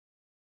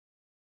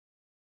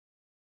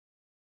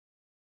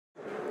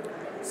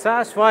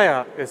SAS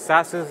Viya is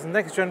SAS's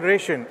next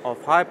generation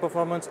of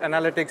high-performance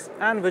analytics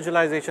and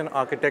visualization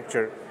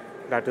architecture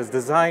that is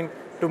designed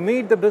to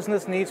meet the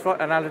business needs for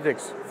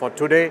analytics for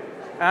today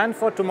and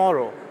for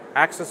tomorrow,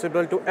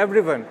 accessible to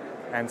everyone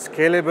and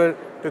scalable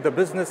to the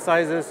business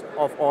sizes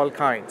of all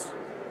kinds.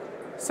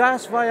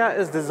 SAS Viya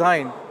is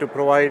designed to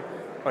provide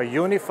a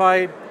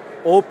unified,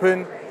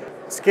 open,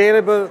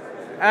 scalable,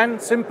 and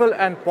simple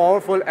and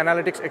powerful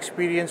analytics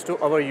experience to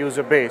our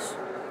user base.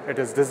 It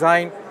is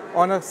designed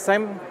on a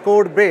SEM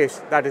code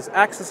base that is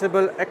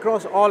accessible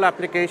across all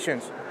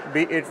applications,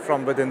 be it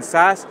from within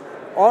SAS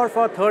or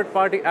for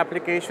third-party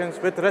applications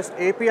with REST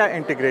API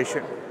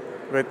integration,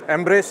 with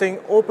embracing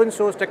open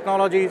source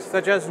technologies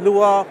such as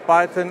Lua,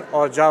 Python,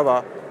 or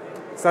Java,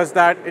 such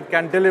that it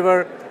can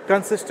deliver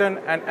consistent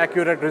and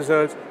accurate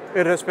results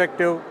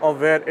irrespective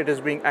of where it is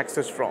being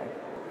accessed from.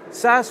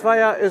 SAS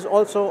Viya is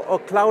also a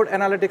cloud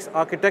analytics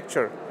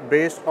architecture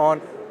based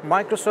on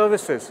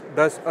microservices,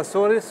 thus a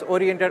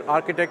service-oriented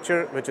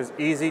architecture which is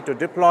easy to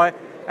deploy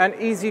and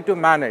easy to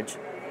manage.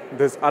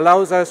 This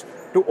allows us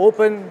to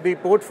open the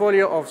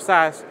portfolio of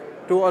SAS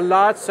to a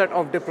large set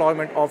of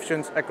deployment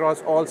options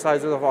across all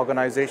sizes of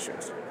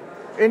organizations.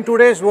 In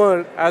today's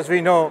world, as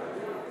we know,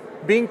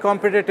 being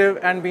competitive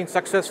and being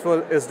successful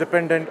is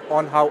dependent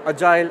on how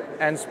agile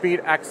and speed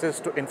access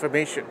to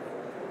information.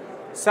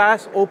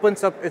 SAS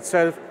opens up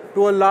itself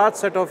to a large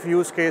set of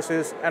use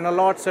cases and a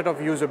large set of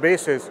user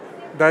bases,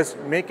 thus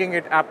making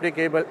it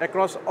applicable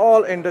across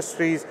all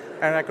industries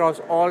and across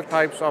all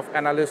types of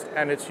analysts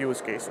and its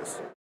use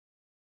cases.